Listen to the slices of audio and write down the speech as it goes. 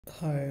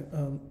Hi,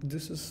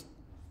 this is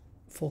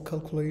for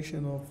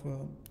calculation of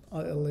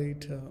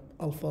IL8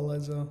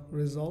 AlphaELISA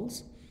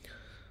results.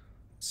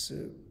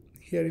 So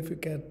here if you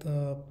get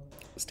the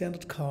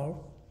standard curve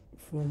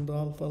from the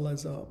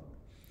AlphaELISA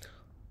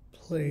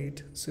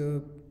plate,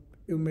 so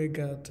you may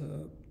get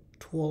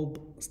 12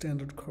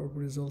 standard curve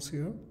results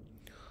here.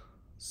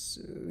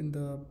 So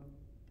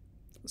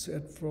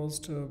at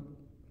first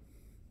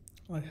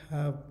I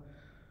have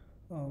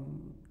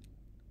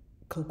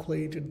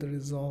calculated the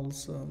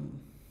results,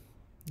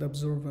 the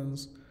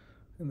observance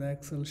in the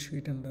Excel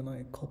sheet, and then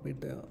I copied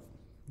the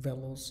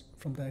values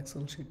from the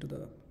Excel sheet to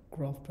the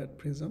GraphPad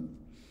Prism.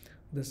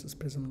 This is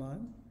Prism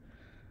 9.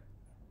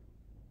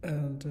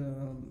 And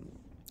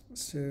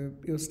so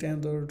your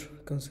standard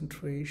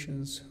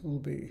concentrations will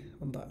be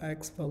on the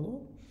X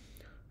value,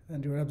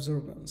 and your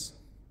observance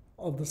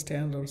of the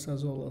standards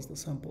as well as the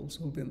samples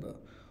will be in the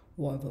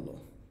Y value.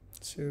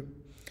 So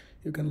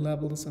you can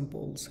label the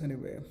samples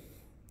anyway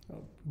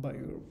by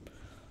your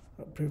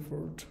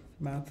preferred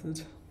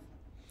method.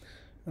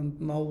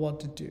 And now what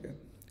to do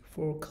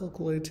for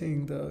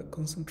calculating the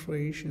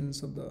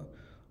concentrations of the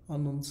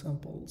unknown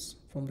samples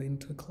from the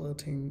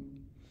intercalating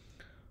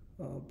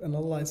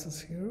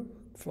analysis here.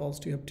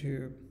 First you have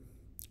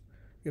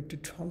to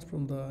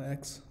transform the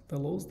X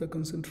values, the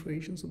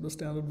concentrations of the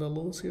standard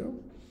values here,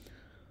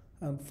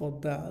 and for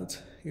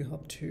that you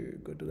have to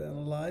go to the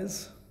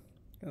analyze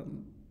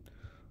and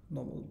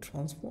normal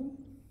transform.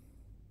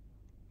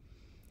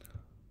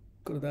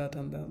 Go to that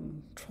and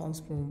then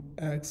transform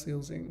X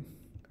using,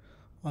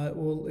 I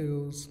will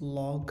use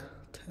log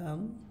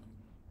 10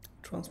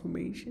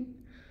 transformation,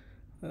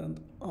 and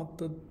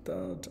after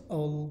that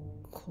I'll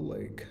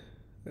click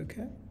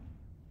OK.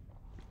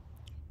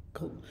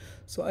 Cool.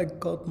 So I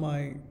got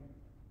my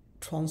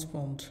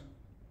transformed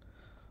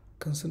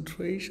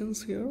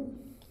concentrations here.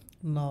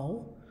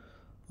 Now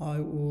I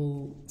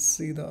will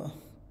see the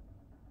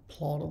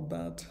plot of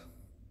that.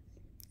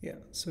 Yeah,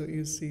 so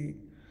you see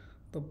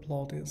the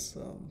plot is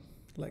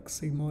like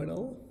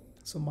sigmoidal.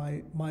 So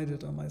my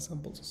data, my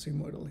samples are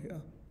sigmoidal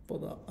here for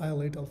the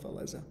IL8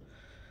 AlphaELISA.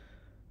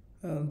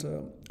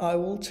 And I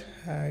will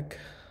check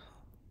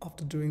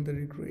after doing the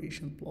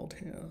regression plot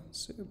here.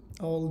 So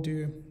I will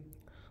do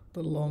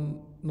the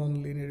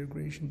non-linear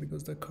regression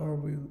because the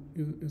curve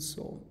is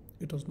so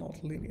it was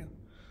not linear.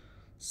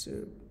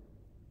 So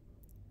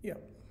yeah,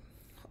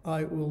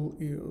 I will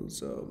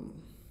use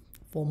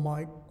for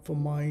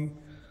my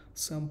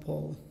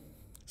sample.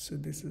 So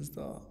this is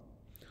the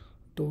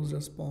dose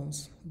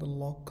response, the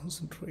log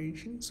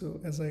concentration. So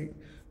as I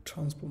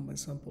transform my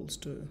samples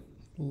to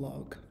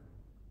log,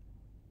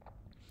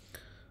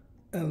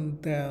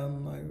 and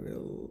then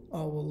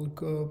I will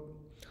go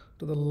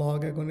to the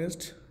log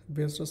agonist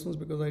based response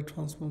because I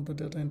transformed the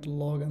data into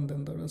log, and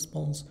then the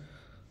response,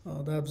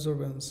 the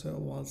observance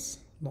was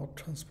not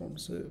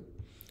transformed. So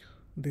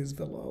this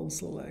value I'll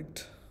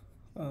select,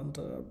 and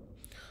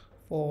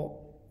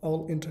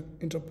I'll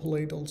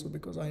interpolate also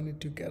because I need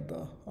to get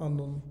the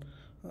unknown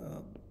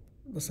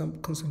the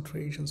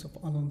concentrations of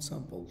unknown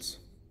samples.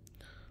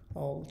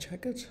 I'll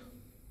check it,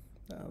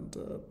 and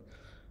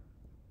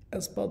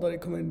as per the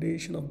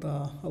recommendation of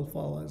the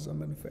AlphaELISA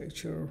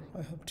manufacturer,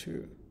 I have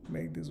to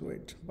make this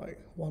weight by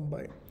 1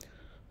 by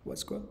y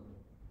square.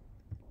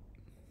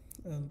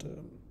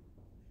 And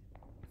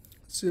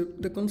so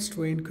the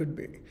constraint could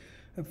be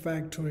a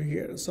factor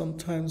here.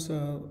 Sometimes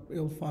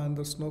you'll find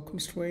there's no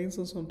constraints,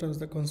 and sometimes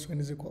the constraint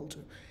is equal to.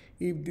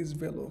 If this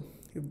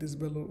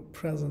value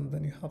present,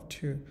 then you have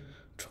to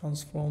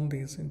transform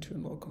these into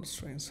no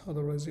constraints.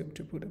 Otherwise, you have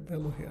to put a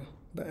value here,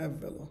 the F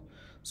value.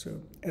 So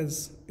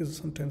as you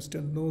sometimes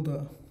don't know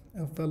the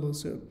F value,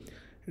 so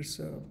it's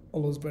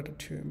always better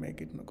to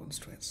make it no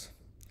constraints.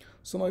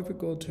 So now if you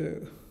go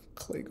to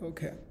click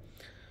OK,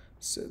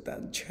 so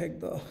then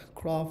check the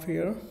graph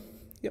here.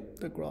 Yep,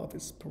 the graph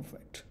is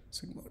perfect,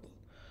 sigmoidal.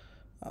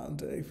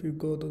 And if you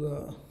go to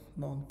the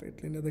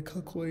non-fit linear, the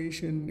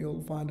calculation,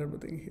 you'll find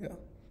everything here.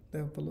 The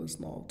F value is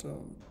not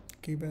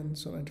given,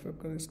 so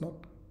 95% is not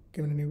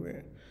given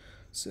anywhere.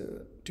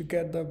 So to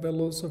get the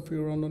values of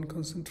your unknown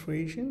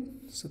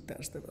concentration, so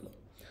that's the value.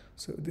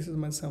 So this is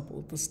my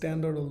sample. The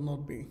standard will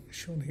not be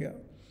shown here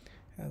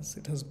as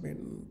it has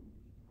been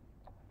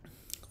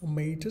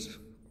omitted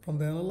from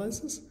the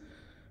analysis,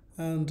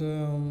 and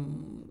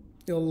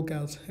you'll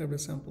get every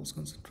sample's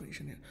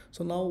concentration here.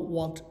 So now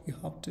what you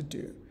have to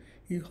do,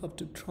 you have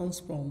to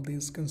transform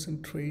this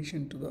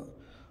concentration to the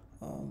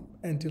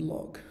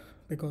anti-log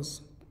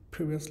because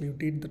previously you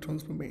did the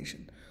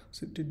transformation.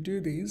 So to do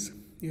this,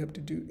 you have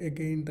to do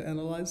again the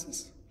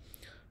analysis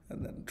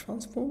and then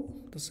transform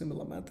the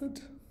similar method,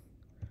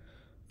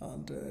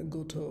 and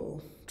go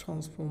to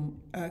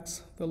transform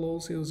X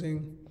values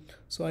using,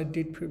 so I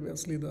did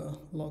previously the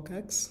log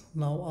X.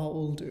 Now I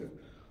will do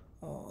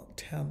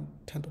 10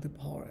 to the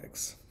power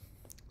X.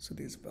 So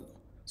this value,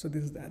 so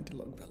this is the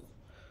anti-log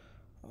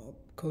value.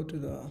 Go to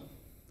the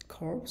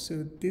curve.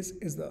 So this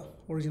is the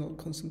original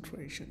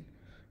concentration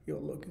you're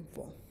looking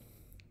for.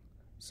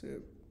 So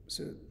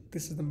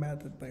this is the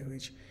method by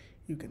which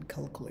you can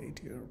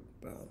calculate your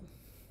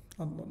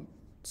unknown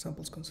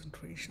samples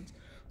concentrations.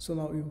 So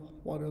now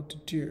what you have to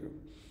do,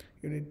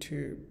 you need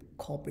to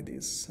copy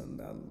this and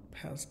then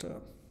pass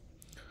to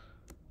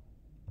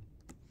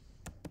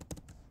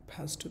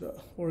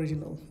the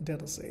original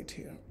data set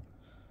here,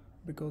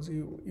 because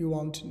you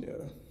want to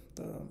know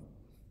the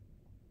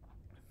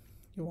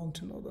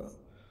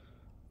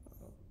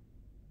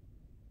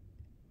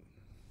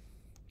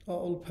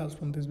I'll pass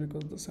from this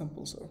because the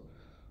samples are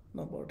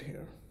numbered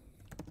here.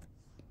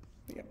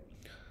 Yeah.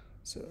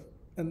 So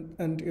and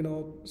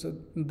so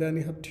then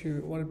you have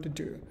to, what you have to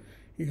do,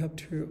 you have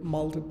to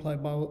multiply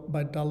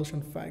by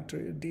dilution factor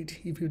you did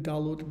if you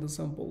diluted the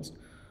samples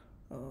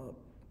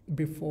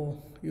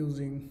before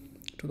using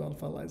to the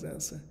AlphaELISA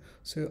assay.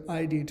 So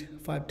I did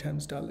 5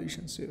 times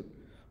dilution, so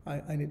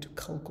I need to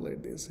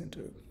calculate this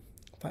into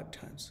 5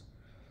 times.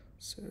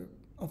 So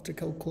after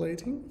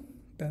calculating,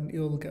 then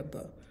you'll get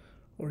the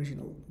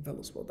original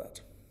values for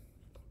that.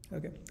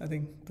 Okay, I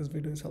think this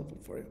video is helpful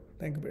for you.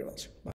 Thank you very much. Bye.